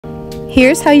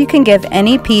Here's how you can give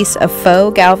any piece a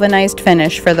faux galvanized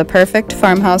finish for the perfect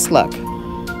farmhouse look.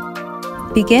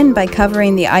 Begin by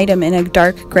covering the item in a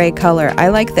dark gray color. I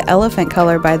like the elephant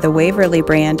color by the Waverly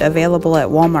brand, available at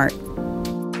Walmart.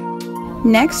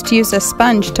 Next, use a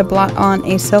sponge to blot on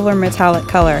a silver metallic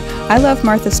color. I love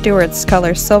Martha Stewart's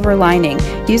color Silver Lining.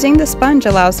 Using the sponge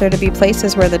allows there to be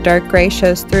places where the dark gray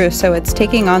shows through, so it's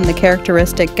taking on the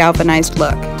characteristic galvanized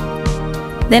look.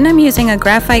 Then I'm using a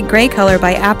graphite gray color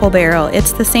by Apple Barrel.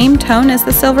 It's the same tone as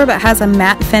the silver but has a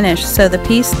matte finish, so the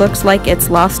piece looks like it's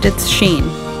lost its sheen.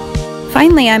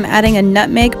 Finally, I'm adding a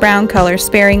nutmeg brown color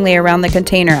sparingly around the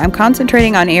container. I'm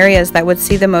concentrating on areas that would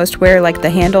see the most wear, like the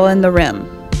handle and the rim.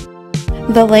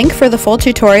 The link for the full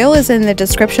tutorial is in the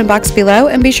description box below,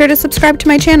 and be sure to subscribe to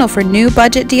my channel for new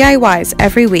budget DIYs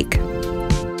every week.